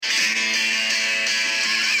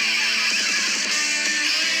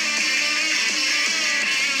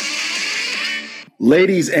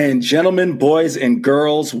Ladies and gentlemen, boys and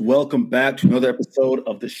girls, welcome back to another episode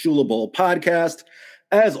of the Shula Bowl podcast.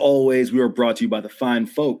 As always, we are brought to you by the fine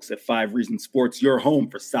folks at 5 Reasons Sports, your home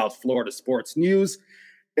for South Florida sports news.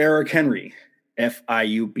 Eric Henry,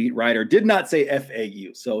 FIU beat writer, did not say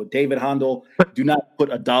FAU. So David Hondel, do not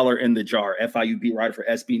put $1 in the jar. FIU beat writer for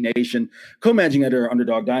SB Nation, co-managing editor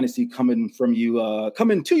Underdog Dynasty, coming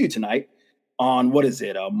to you tonight on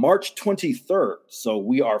March 23rd. So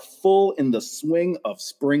we are full in the swing of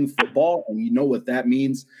spring football, and you know what that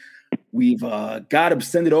means. We've got to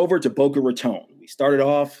send it over to Boca Raton. We started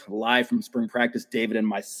off live from spring practice, David and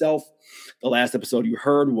myself. The last episode you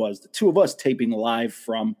heard was the two of us taping live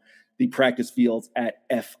from the practice fields at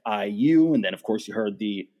FIU. And then, of course, you heard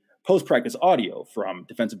the post-practice audio from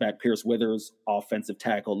defensive back Pierce Withers, offensive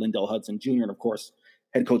tackle Lindell Hudson Jr., and, of course,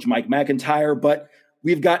 head coach Mike McIntyre. But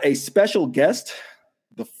we've got a special guest,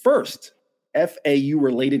 the first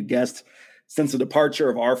FAU-related guest since the departure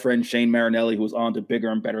of our friend Shane Marinelli, who was on to bigger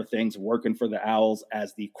and better things, working for the Owls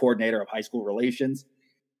as the coordinator of high school relations.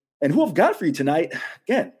 And who I've got for you tonight,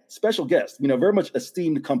 again, special guest, very much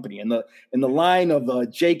esteemed company in the line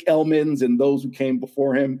of Jake Elmans and those who came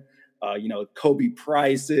before him, Kobe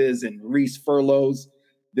Prices and Reese Furloughs.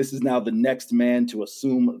 This is now the next man to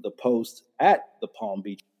assume the post at the Palm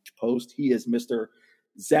Beach Post. He is Mr.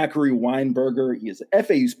 Zachary Weinberger. He is an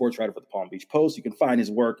FAU sports writer for the Palm Beach Post. You can find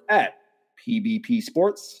his work at PBP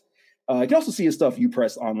Sports. You can also see his stuff,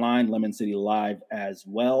 UPress Online, Lemon City Live as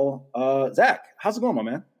well. Zach, how's it going, my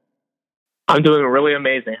man? I'm doing really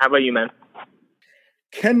amazing. How about you, man?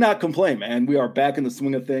 Cannot complain, man. We are back in the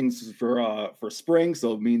swing of things for spring,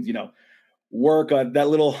 so it means work that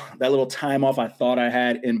little time off I thought I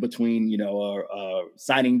had in between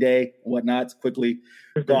signing day and whatnot. It's quickly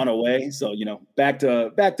gone away. So back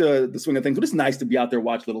to the swing of things. But it's nice to be out there,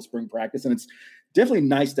 watch little spring practice, and it's definitely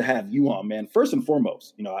nice to have you on, man. First and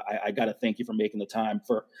foremost, I got to thank you for making the time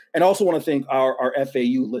and also want to thank our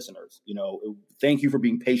FAU listeners. Thank you for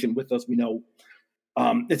being patient with us. We know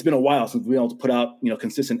it's been a while since we were able to put out,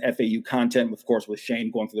 consistent FAU content, of course, with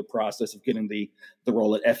Shane going through the process of getting the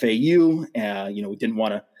role at FAU. We didn't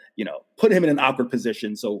want to, put him in an awkward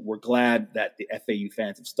position. So we're glad that the FAU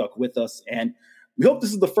fans have stuck with us. And we hope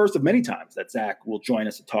this is the first of many times that Zach will join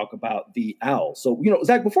us to talk about the Owls. So,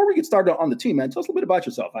 Zach, before we get started on the team, man, tell us a little bit about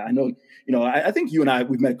yourself. I know, I think you and I,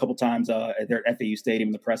 we've met a couple times there at FAU Stadium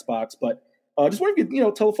in the press box, but just want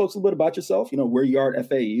to tell folks a little bit about yourself, where you are at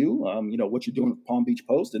FAU, what you're doing with Palm Beach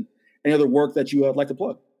Post, and any other work that you would like to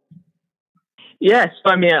plug. Yes.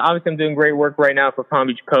 Obviously I'm doing great work right now for Palm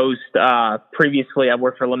Beach Post. Previously, I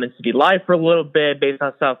worked for Lemon City Live for a little bit based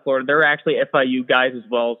on South Florida. They're actually FIU guys as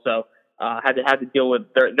well, so had to deal with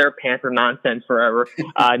their Panther nonsense forever.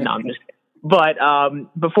 But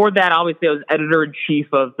before that, obviously, I was editor-in-chief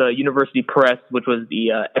of the University Press, which was the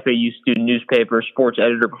FAU student newspaper, sports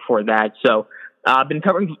editor before that. So I've been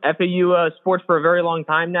covering FAU sports for a very long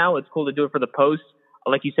time now. It's cool to do it for the Post.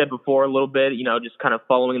 Like you said before, a little bit, just kind of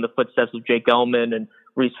following in the footsteps of Jake Elman and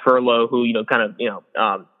Reese Furlough, who,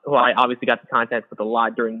 who I obviously got to contact with a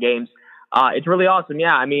lot during games. It's really awesome.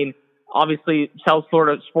 Yeah, obviously, South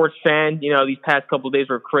Florida sports fan, these past couple of days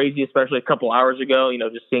were crazy, especially a couple hours ago,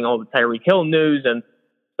 just seeing all the Tyreek Hill news and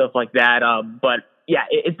stuff like that. But yeah,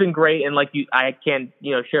 it's been great. And I can't,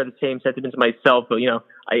 share the same sentiments myself, but,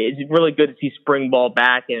 it's really good to see spring ball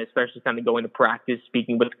back and especially kind of going to practice,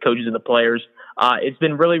 speaking with the coaches and the players. It's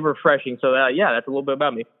been really refreshing. So yeah, that's a little bit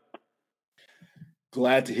about me.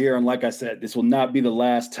 Glad to hear. And like I said, this will not be the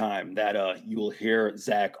last time that you will hear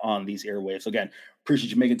Zach on these airwaves. So again,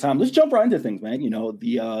 appreciate you making time. Let's jump right into things, man.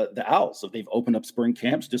 The Owls, so they've opened up spring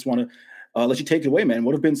camps. Just want to let you take it away, man.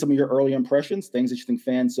 What have been some of your early impressions, things that you think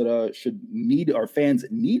fans fans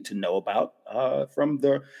need to know about from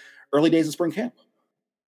the early days of spring camp?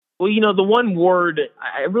 Well, the one word,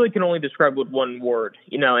 I really can only describe with one word.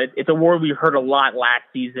 It's a word we heard a lot last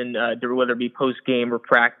season, whether it be post-game or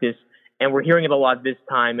practice, and we're hearing it a lot this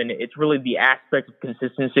time, and it's really the aspect of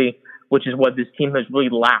consistency, which is what this team has really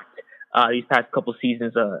lacked these past couple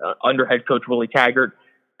seasons under head coach Willie Taggart.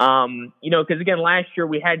 Because again, last year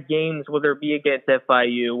we had games, whether it be against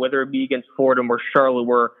FIU, whether it be against Fordham or Charlotte,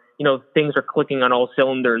 where, things are clicking on all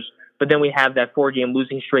cylinders. But then we have that 4-game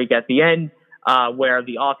losing streak at the end, where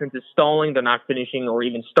the offense is stalling, they're not finishing or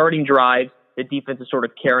even starting drives. The defense is sort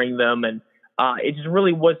of carrying them, and it just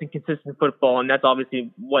really wasn't consistent football. And that's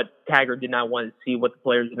obviously what Taggart did not want to see, what the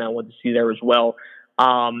players did not want to see there as well.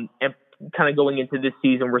 And kind of going into this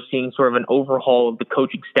season, we're seeing sort of an overhaul of the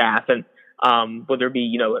coaching staff, and whether it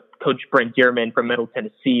be, Coach Brent Dearman from Middle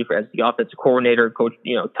Tennessee as the offensive coordinator, Coach,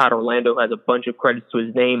 Todd Orlando has a bunch of credits to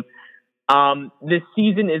his name. This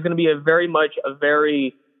season is going to be a very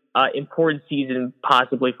important season,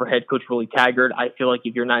 possibly for head coach Willie Taggart. I feel like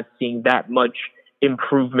if you're not seeing that much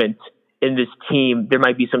improvement in this team, there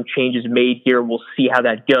might be some changes made here. We'll see how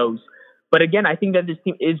that goes. But again, I think that this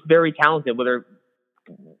team is very talented, whether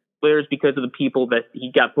it's because of the people that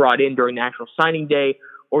he got brought in during National Signing Day,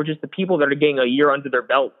 or just the people that are getting a year under their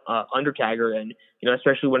belt under Taggart, and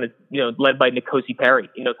especially when it's led by N'Kosi Perry,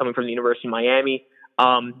 coming from the University of Miami.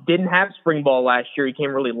 Didn't have spring ball last year. He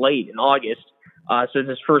came really late in August, so it's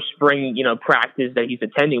his first spring practice that he's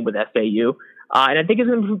attending with FAU, and I think it's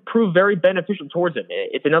going to prove very beneficial towards him.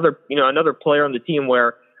 It's another player on the team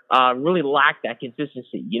where really lacked that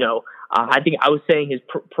consistency. I think I was saying his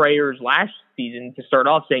prayers last season to start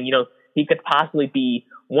off, saying he could possibly be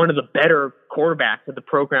one of the better quarterbacks that the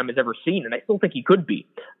program has ever seen, and I still think he could be.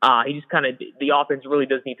 He just the offense really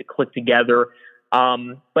does need to click together.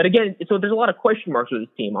 But again, so there's a lot of question marks with this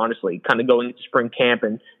team, honestly, kind of going into spring camp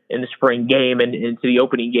and in the spring game and into the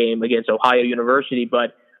opening game against Ohio University.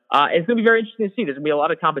 But it's going to be very interesting to see. There's going to be a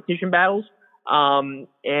lot of competition battles, and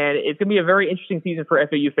it's going to be a very interesting season for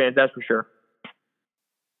FAU fans, that's for sure.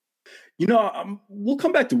 We'll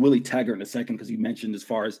come back to Willie Taggart in a second, because you mentioned as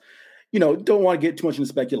far as, don't want to get too much into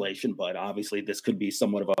speculation, but obviously this could be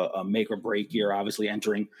somewhat of a make or break year. Obviously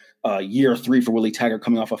entering year 3 for Willie Taggart,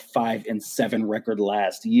 coming off a 5-7 record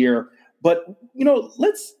last year. But,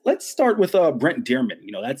 let's start with Brent Dearman.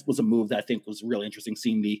 That was a move that I think was really interesting,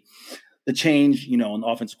 seeing the change, in the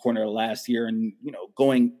offensive coordinator last year and,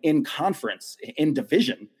 going in conference, in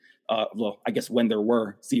division. Well, I guess when there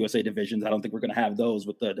were CUSA divisions, I don't think we're going to have those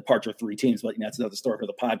with the departure of 3 teams, but that's another story for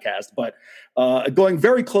the podcast. But going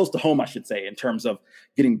very close to home, I should say, in terms of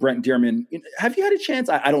getting Brent Dearman. Have you had a chance?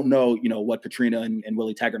 I don't know, what Katrina and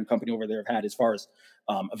Willie Taggart and company over there have had as far as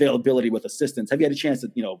availability with assistants. Have you had a chance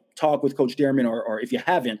to, talk with Coach Dearman, or if you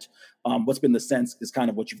haven't, what's been the sense is kind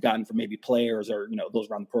of what you've gotten from maybe players or, those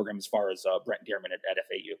around the program as far as Brent Dearman at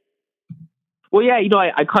FAU? Well, yeah,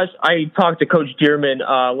 I talked to Coach Dearman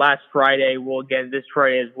last Friday. Well, again, this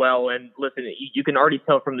Friday as well. And listen, you can already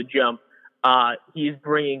tell from the jump, he's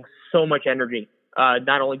bringing so much energy,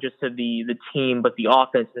 not only just to the team, but the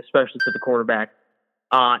offense, especially to the quarterback.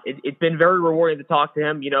 It's been very rewarding to talk to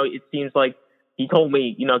him. It seems like he told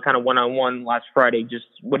me, kind of one-on-one last Friday, just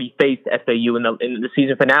when he faced FAU in the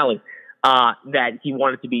season finale, that he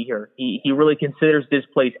wanted to be here. He really considers this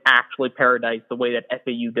place actually paradise, the way that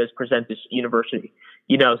FAU does present this university.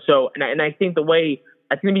 So and I think the way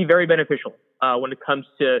that's going to be very beneficial when it comes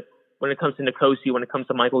to N'Kosi, when it comes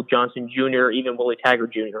to Michael Johnson Jr., even Willie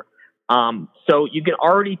Taggart Jr. So you can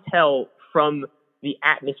already tell from the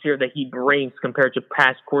atmosphere that he brings compared to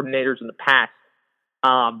past coordinators in the past,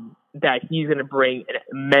 that he's going to bring an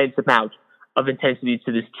immense amount of intensity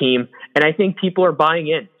to this team. And I think people are buying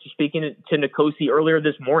in. Just speaking to N'Kosi earlier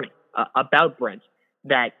this morning about Brent,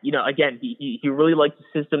 that, again, he really likes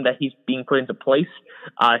the system that he's being put into place.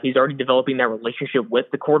 He's already developing that relationship with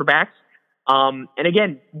the quarterbacks. And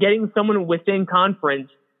again, getting someone within conference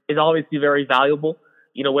is obviously very valuable,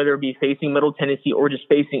 whether it be facing Middle Tennessee or just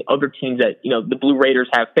facing other teams that, the Blue Raiders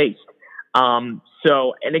have faced. And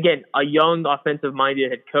again, a young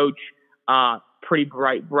offensive-minded head coach, pretty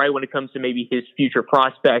bright when it comes to maybe his future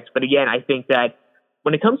prospects. But again, I think that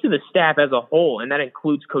when it comes to the staff as a whole, and that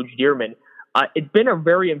includes Coach Dearman, it's been a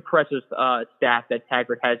very impressive staff that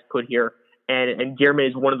Taggart has put here. And Dearman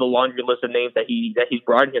is one of the laundry list of names that he's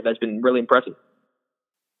brought in here that's been really impressive.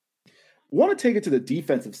 I want to take it to the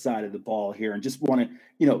defensive side of the ball here, and just want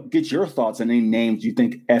to, get your thoughts on any names you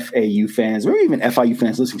think FAU fans or even FIU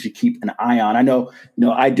fans listening should keep an eye on. I know,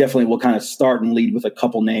 I definitely will kind of start and lead with a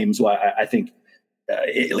couple names who I think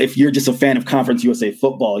if you're just a fan of Conference USA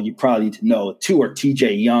football, you probably need to know. 2 are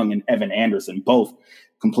TJ Young and Evan Anderson, both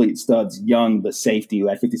complete studs. Young, the safety, who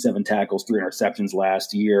had 57 tackles, 3 interceptions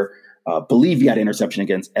last year. Believe he had an interception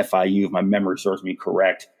against FIU, if my memory serves me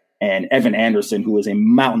correct. And Evan Anderson, who is a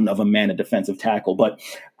mountain of a man at defensive tackle. But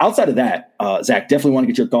outside of that, Zach, definitely want to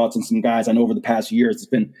get your thoughts on some guys. I know over the past years, it's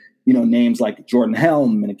been, names like Jordan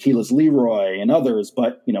Helm and Achilles Leroy and others,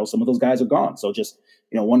 but, some of those guys are gone. So just,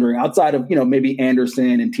 wondering outside of, maybe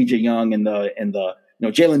Anderson and TJ Young and the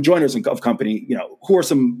Jalen Joiners of company, who are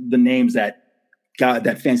some of the names that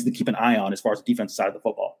fans need to keep an eye on as far as the defensive side of the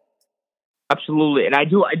football? Absolutely. And I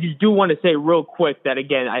just do want to say real quick that,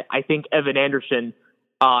 again, I think Evan Anderson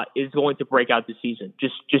is going to break out this season.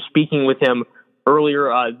 Just speaking with him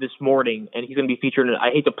earlier this morning, and he's going to be featured in,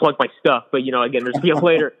 I hate to plug my stuff, but, again, there's going to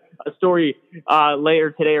be a story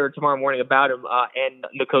later today or tomorrow morning about him and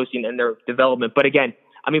N'Kosi and their development. But again,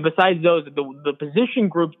 I mean, besides those, the position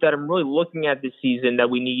groups that I'm really looking at this season that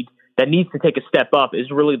needs to take a step up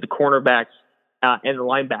is really the cornerbacks and the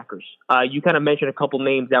linebackers. You kind of mentioned a couple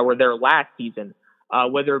names that were there last season,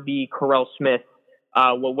 whether it be Correll Smith,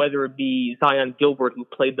 whether it be Zion Gilbert, who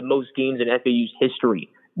played the most games in FAU's history.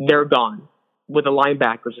 They're gone. With the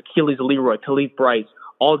linebackers, Achilles Leroy, Khalif Bryce,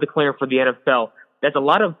 all declaring for the NFL. There's a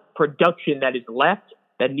lot of production that is left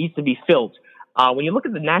that needs to be filled. When you look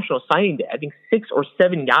at the National Signing Day, I think 6 or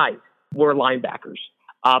 7 guys were linebackers.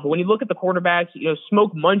 But when you look at the quarterbacks,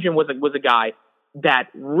 Smoke Mungeon was a guy that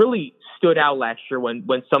really stood out last year when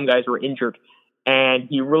some guys were injured, and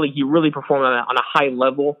he really performed on a high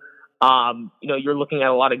level. You're looking at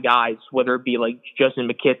a lot of guys, whether it be like Justin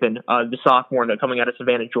McKiffin, the sophomore coming out of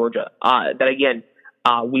Savannah, Georgia, that again,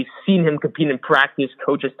 we've seen him compete in practice.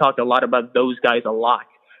 Coach has talked a lot about those guys a lot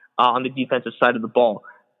on the defensive side of the ball.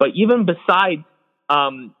 But even besides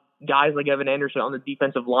guys like Evan Anderson on the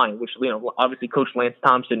defensive line, which, obviously Coach Lance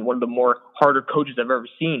Thompson, one of the more harder coaches I've ever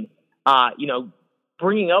seen,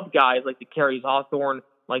 bringing up guys like the Darius Hawthorne,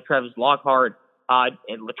 like Travis Lockhart, and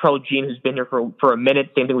Latrell Jean, who's been here for a minute.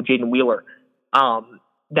 Same thing with Jaden Wheeler.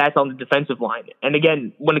 That's on the defensive line. And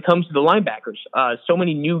again, when it comes to the linebackers, so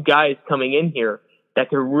many new guys coming in here that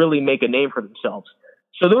could really make a name for themselves.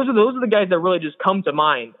 So those are the guys that really just come to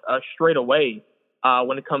mind straight away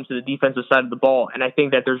when it comes to the defensive side of the ball. And I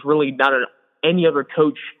think that there's really not any other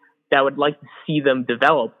coach that would like to see them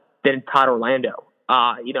develop than Todd Orlando.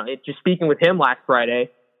 Just speaking with him last Friday,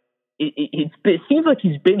 it seems like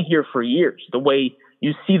he's been here for years. The way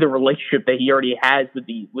you see the relationship that he already has with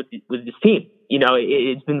this team,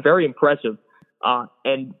 it's been very impressive.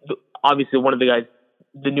 And obviously, one of the guys,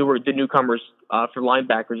 the newcomers for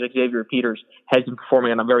linebackers, Xavier Peters, has been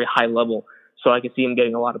performing on a very high level. So I can see him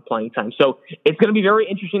getting a lot of playing time. So it's going to be very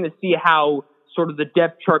interesting to see how sort of the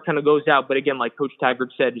depth chart kind of goes out. But again, like Coach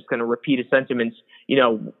Taggart said, just going to repeat his sentiments.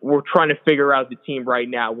 We're trying to figure out the team right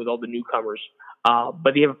now with all the newcomers.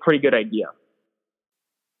 But they have a pretty good idea.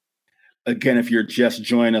 Again, if you're just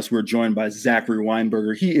joining us, we're joined by Zachary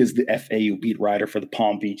Weinberger. He is the FAU beat writer for the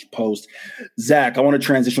Palm Beach Post. Zach, I want to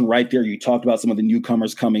transition right there. You talked about some of the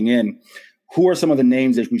newcomers coming in. Who are some of the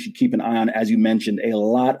names that we should keep an eye on? As you mentioned, a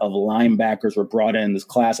lot of linebackers were brought in this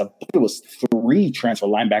class. I believe it was 3 transfer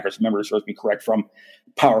linebackers, remember, to be correct, from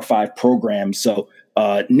Power 5 programs. So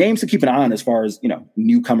names to keep an eye on as far as,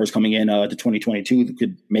 newcomers coming in to 2022 that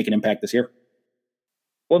could make an impact this year.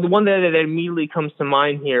 Well, the one that immediately comes to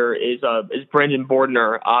mind here is Brandon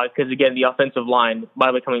Bordner, because again, the offensive line, by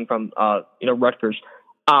the way, coming from Rutgers,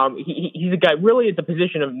 he's a guy really at the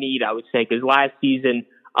position of need, I would say, because last season,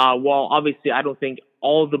 while obviously I don't think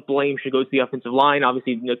all of the blame should go to the offensive line,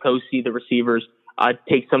 obviously Nkosi, the receivers,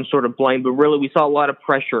 take some sort of blame, but really we saw a lot of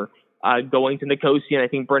pressure going to Nkosi, and I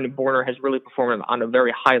think Brandon Bordner has really performed on a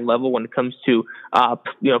very high level when it comes to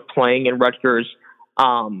playing in Rutgers.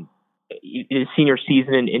 His senior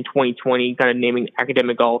season in 2020, kind of naming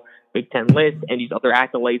academic all Big Ten list and these other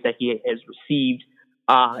accolades that he has received.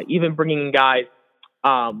 Even bringing in guys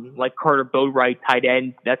like Carter Boatwright, tight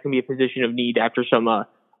end, that's going to be a position of need after some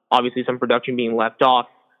production being left off.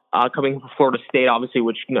 Coming from Florida State, obviously,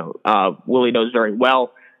 which Willie knows very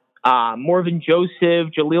well. Morvin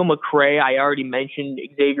Joseph, Jaleel McCray, I already mentioned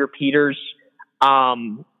Xavier Peters,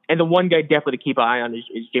 and the one guy definitely to keep an eye on is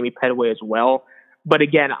Jamie Petaway as well. But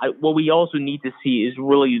again, what we also need to see is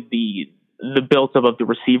really the build-up of the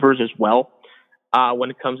receivers as well.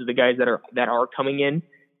 When it comes to the guys that are coming in,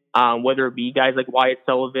 whether it be guys like Wyatt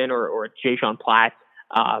Sullivan or Jay-Sean Platt.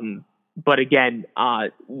 But again,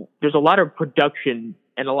 there's a lot of production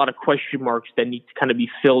and a lot of question marks that need to kind of be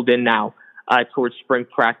filled in now towards spring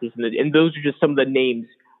practice, and those are just some of the names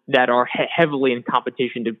that are heavily in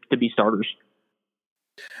competition to be starters.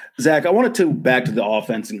 Zach, I wanted to back to the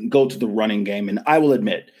offense and go to the running game. And I will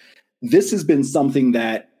admit, this has been something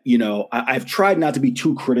that, I've tried not to be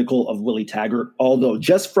too critical of Willie Taggart, although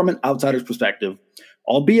just from an outsider's perspective,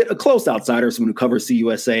 albeit a close outsider, someone who covers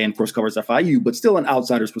CUSA and of course covers FIU, but still an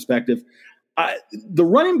outsider's perspective, the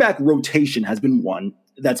running back rotation has been one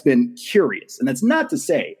that's been curious. And that's not to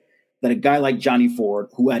say that a guy like Johnny Ford,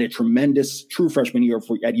 who had a tremendous true freshman year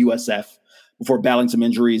at USF, before battling some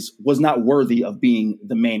injuries, was not worthy of being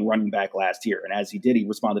the main running back last year. And as he did, he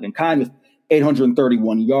responded in kind with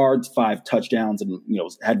 831 yards, 5 touchdowns, and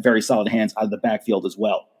had very solid hands out of the backfield as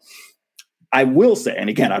well. I will say, and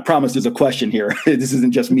again, I promise there's a question here. This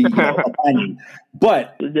isn't just me opining,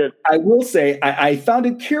 but I will say I found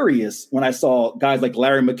it curious when I saw guys like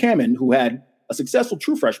Larry McCammon, who had a successful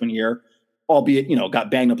true freshman year, albeit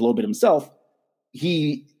got banged up a little bit himself.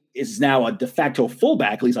 He is now a de facto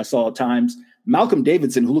fullback, at least I saw at times. Malcolm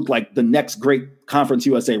Davidson, who looked like the next great Conference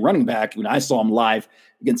USA running back. I saw him live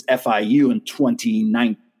against FIU in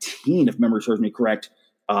 2019, if memory serves me correct.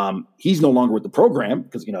 He's no longer with the program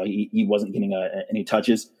because, he wasn't getting any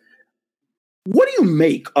touches. What do you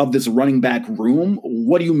make of this running back room?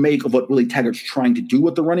 What do you make of what Willie Taggart's trying to do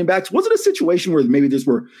with the running backs? Was it a situation where maybe there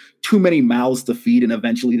were too many mouths to feed and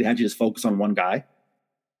eventually they had to just focus on one guy?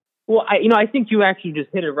 Well, I think you actually just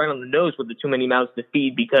hit it right on the nose with the too many mouths to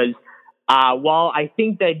feed because while I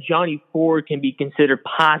think that Johnny Ford can be considered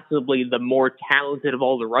possibly the more talented of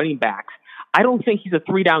all the running backs, I don't think he's a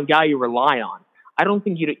 3-down guy you rely on. I don't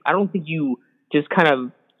think you just kind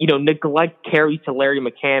of, neglect carries to Larry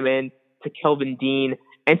McCammon, to Kelvin Dean,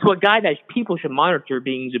 and to a guy that people should monitor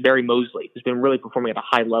being Jabari Mosley, who's been really performing at a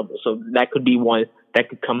high level. So that could be one that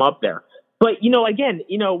could come up there. But, again,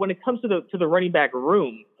 when it comes to the running back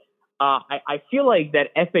room, I feel like that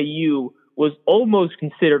FAU was almost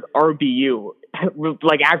considered RBU,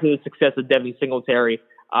 like after the success of Devin Singletary,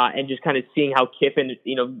 and just kind of seeing how Kiffin,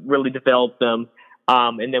 really developed them.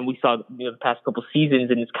 And then we saw, the past couple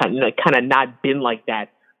seasons, and it's kind of not been like that.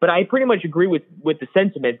 But I pretty much agree with the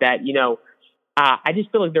sentiment that, I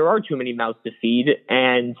just feel like there are too many mouths to feed.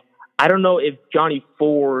 And I don't know if Johnny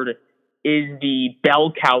Ford is the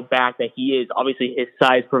bell cow back that he is. Obviously, his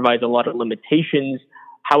size provides a lot of limitations.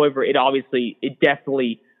 However, it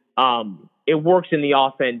definitely it works in the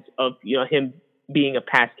offense of, him being a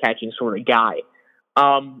pass catching sort of guy.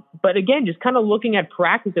 But again, just kind of looking at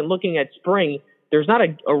practice and looking at spring, there's not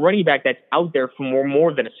a running back that's out there for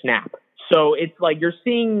more than a snap. So it's like you're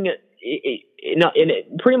seeing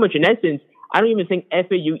pretty much in essence, I don't even think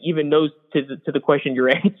FAU even knows to the question you're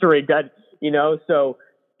answering. So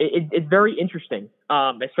it's very interesting,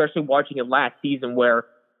 especially watching it last season where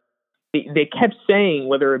they kept saying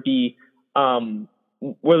whether it be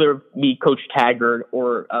Coach Taggart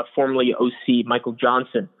or formerly OC Michael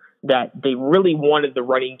Johnson that they really wanted the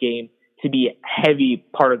running game to be a heavy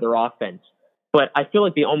part of their offense. But I feel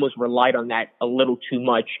like they almost relied on that a little too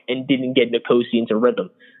much and didn't get Nkosi into rhythm.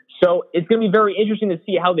 So it's going to be very interesting to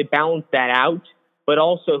see how they balance that out, but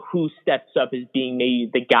also who steps up as being maybe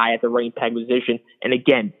the guy at the running back position. And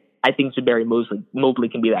again, I think Jabari Mosley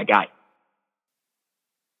can be that guy.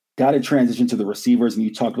 Got to transition to the receivers, and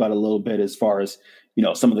you talked about a little bit as far as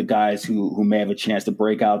some of the guys who may have a chance to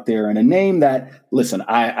break out there. And a name that, listen,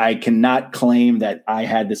 I cannot claim that I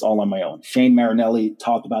had this all on my own. Shane Marinelli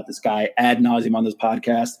talked about this guy ad nauseum on this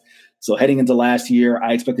podcast. So heading into last year,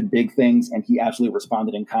 I expected big things, and he absolutely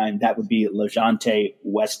responded in kind. That would be LeJante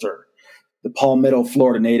Wester, the Palmetto,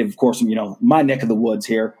 Florida native, of course, from my neck of the woods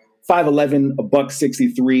here. 5'11",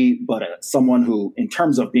 $163, but someone who, in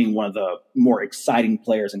terms of being one of the more exciting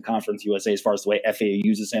players in Conference USA, as far as the way FAU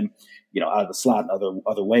uses him, out of the slot and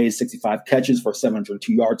other ways, 65 catches for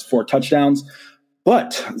 702 yards, 4 touchdowns.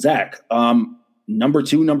 But Zach, number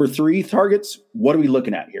 2, number 3 targets, what are we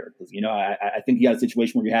looking at here? Because, I think you had a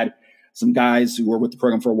situation where you had some guys who were with the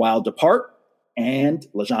program for a while depart, and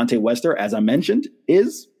LeJante Wester, as I mentioned,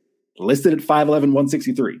 is listed at 5'11",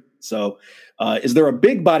 163. So is there a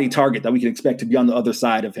big body target that we can expect to be on the other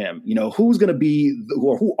side of him? Who's going to be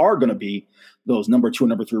or who are going to be those number 2 and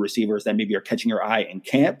number 3 receivers that maybe are catching your eye in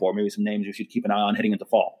camp, or maybe some names you should keep an eye on heading into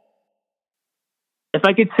fall? If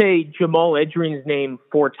I could say Jamal Edrin's name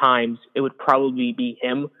 4 times, it would probably be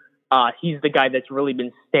him. He's the guy that's really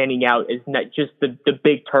been standing out as not just the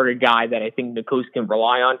big target guy that I think Nkosi can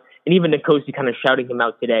rely on. And even Nkosi kind of shouting him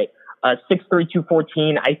out today. 6'3",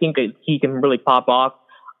 214, I think that he can really pop off.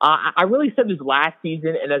 I really said this last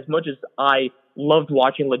season, and as much as I loved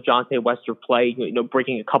watching LeJante Wester play,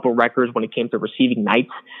 breaking a couple records when it came to receiving nights,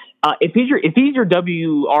 if he's your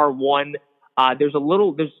WR1,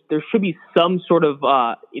 there should be some sort of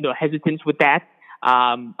hesitance with that.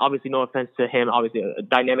 Obviously, no offense to him, obviously a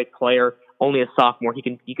dynamic player, only a sophomore, he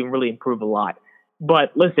can really improve a lot.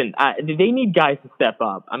 But listen, they need guys to step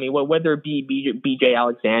up. I mean, whether it be BJ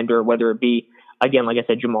Alexander, whether it be, again, like I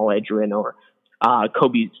said, Jamal Edrin or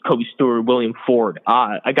Kobe Stewart, William Ford.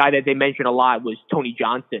 A guy that they mentioned a lot was Tony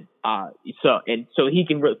Johnson. So he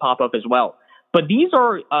can really pop up as well. But these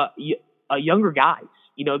are younger guys.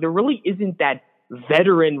 There really isn't that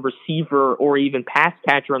veteran receiver or even pass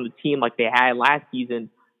catcher on the team like they had last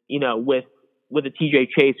season. With a TJ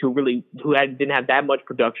Chase who didn't have that much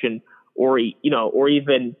production, or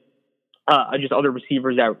even just other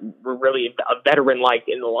receivers that were really a veteran like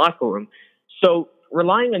in the locker room. So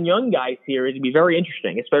relying on young guys here is going to be very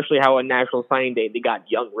interesting, especially how on National Signing Day they got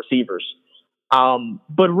young receivers.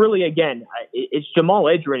 But really, again, it's Jamal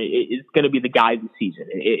Edrin is going to be the guy this season.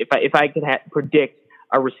 If I could predict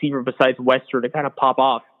a receiver besides Wester to kind of pop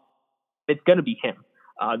off, it's going to be him.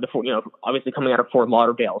 Obviously coming out of Fort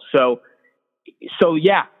Lauderdale. So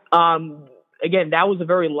yeah. Again, that was a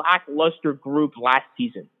very lackluster group last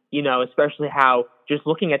season. Especially how just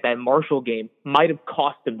looking at that Marshall game might have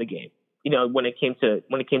cost them the game. When it came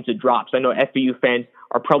to drops. I know FAU fans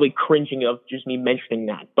are probably cringing of just me mentioning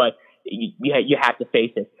that, but you have to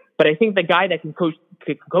face it. But I think the guy that can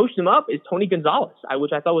coach them up is Tony Gonzalez,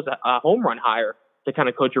 which I thought was a home run hire to kind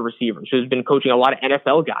of coach a receiver. So he's been coaching a lot of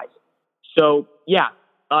NFL guys. So yeah,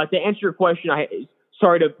 to answer your question,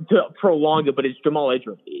 sorry to prolong it, but it's Jamal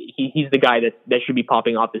Idris. He's the guy that should be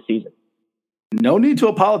popping off this season. No need to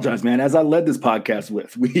apologize, man. As I led this podcast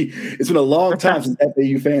with, it's been a long time since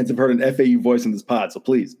FAU fans have heard an FAU voice in this pod. So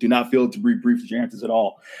please do not feel to be brief with your answers at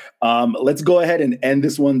all. Let's go ahead and end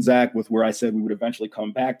this one, Zach, with where I said we would eventually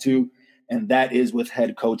come back to, and that is with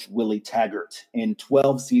head coach Willie Taggart in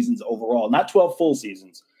 12 seasons overall, not 12 full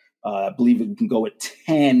seasons. I believe we can go at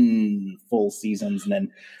 10 full seasons, and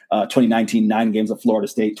then 2019, 9 games at Florida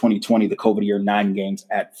State, 2020, the COVID year, 9 games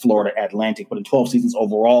at Florida Atlantic, but in 12 seasons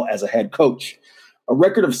overall as a head coach. A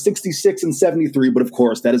record of 66-73, but of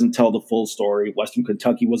course, that doesn't tell the full story. Western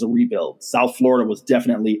Kentucky was a rebuild. South Florida was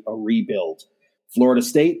definitely a rebuild. Florida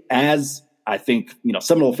State, as I think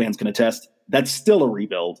Seminole fans can attest, that's still a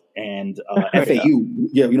rebuild. And FAU,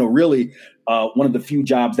 really one of the few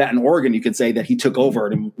jobs that in Oregon you can say that he took over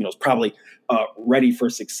and is probably ready for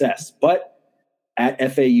success. But at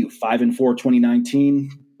FAU, 5-4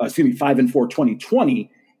 2019, 5-4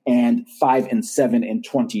 2020, and 5-7 in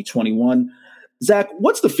 2021. Zach,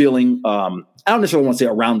 what's the feeling? I don't necessarily want to say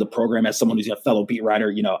around the program as someone who's a fellow beat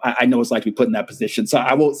writer. I know it's like to be put in that position, so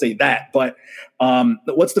I won't say that. But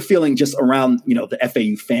what's the feeling just around the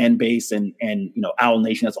FAU fan base and Owl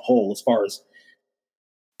Nation as a whole, as far as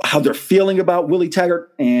how they're feeling about Willie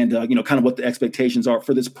Taggart and kind of what the expectations are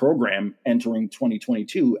for this program entering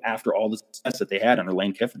 2022 after all the success that they had under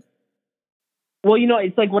Lane Kiffin? Well,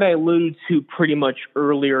 it's like what I alluded to pretty much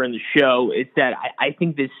earlier in the show. Is that I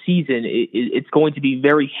think this season it's going to be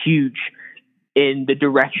very huge in the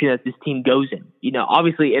direction that this team goes in.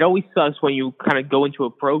 Obviously, it always sucks when you kind of go into a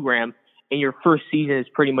program and your first season is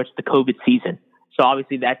pretty much the COVID season. So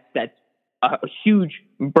obviously that's a huge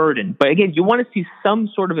burden. But again, you want to see some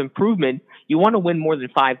sort of improvement. You want to win more than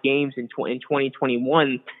 5 games in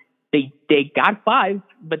 2021. They got 5,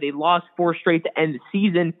 but they lost 4 straight to end the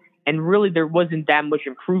season. And really, there wasn't that much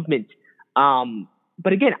improvement.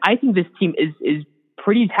 But again, I think this team is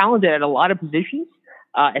pretty talented at a lot of positions,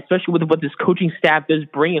 especially with what this coaching staff does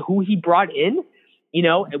bring and who he brought in.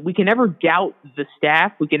 We can never doubt the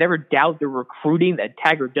staff. We can never doubt the recruiting that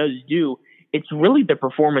Taggart does do. It's really the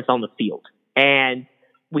performance on the field. And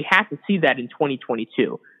we have to see that in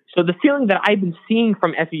 2022. So the feeling that I've been seeing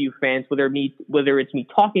from FAU fans, whether it's me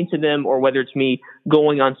talking to them or whether it's me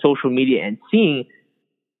going on social media and seeing,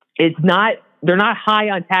 they're not high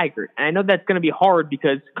on Taggart. And I know that's going to be hard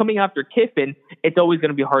because coming after Kiffin, it's always going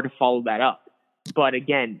to be hard to follow that up. But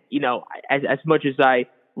again, as much as I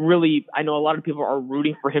know a lot of people are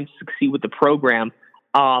rooting for him to succeed with the program,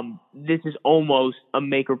 this is almost a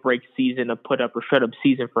make or break season, a put up or shut up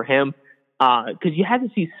season for him. Because you have to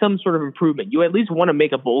see some sort of improvement. You at least want to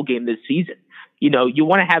make a bowl game this season. You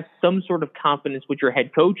want to have some sort of confidence with your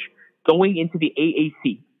head coach going into the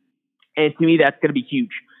AAC. And to me, that's going to be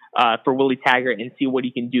huge for Willie Taggart and see what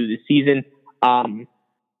he can do this season. And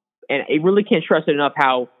I really can't stress it enough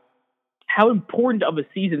how important of a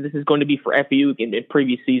season this is going to be for FAU in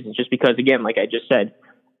previous seasons, just because, again, like I just said,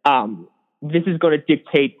 this is going to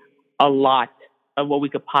dictate a lot of what we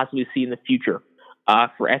could possibly see in the future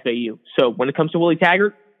for FAU. So when it comes to Willie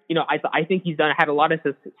Taggart, I think he's had a lot of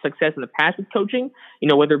success in the past with coaching,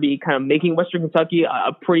 whether it be kind of making Western Kentucky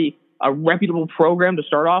a reputable program to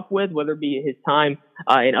start off with, whether it be his time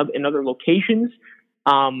in other locations.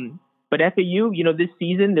 But FAU, this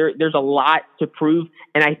season, there's a lot to prove,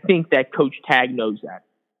 and I think that Coach Tag knows that.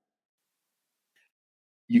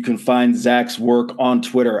 You can find Zach's work on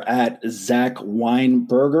Twitter at Zach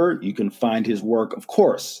Weinberger. You can find his work, of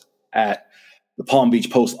course, at the Palm Beach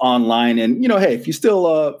Post online. And, hey, if you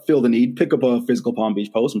still feel the need, pick up a physical Palm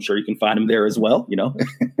Beach Post. I'm sure you can find him there as well,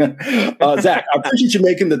 Zach, I appreciate you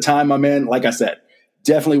making the time, my man. Like I said,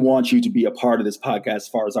 definitely want you to be a part of this podcast as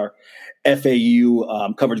far as our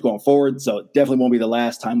FAU coverage going forward. So definitely won't be the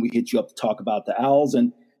last time we hit you up to talk about the Owls.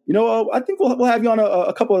 And, I think we'll have you on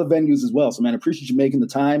a couple of venues as well. So, man, I appreciate you making the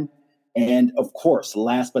time. And, of course,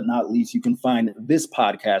 last but not least, you can find this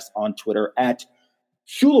podcast on Twitter at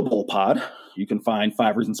Shulable Pod. You can find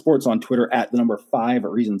 5 Reasons Sports on Twitter at the number 5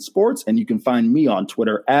 Reasons Sports. And you can find me on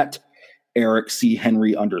Twitter at Eric C.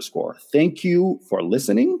 Henry _. Thank you for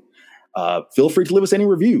listening. Feel free to leave us any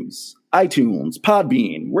reviews iTunes,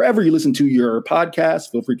 Podbean, wherever you listen to your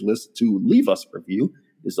podcast. Feel free to leave us a review.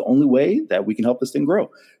 It's the only way that we can help this thing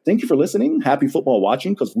grow. Thank you for listening. Happy football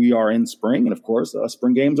watching, because we are in spring, and of course,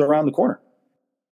 spring games are around the corner.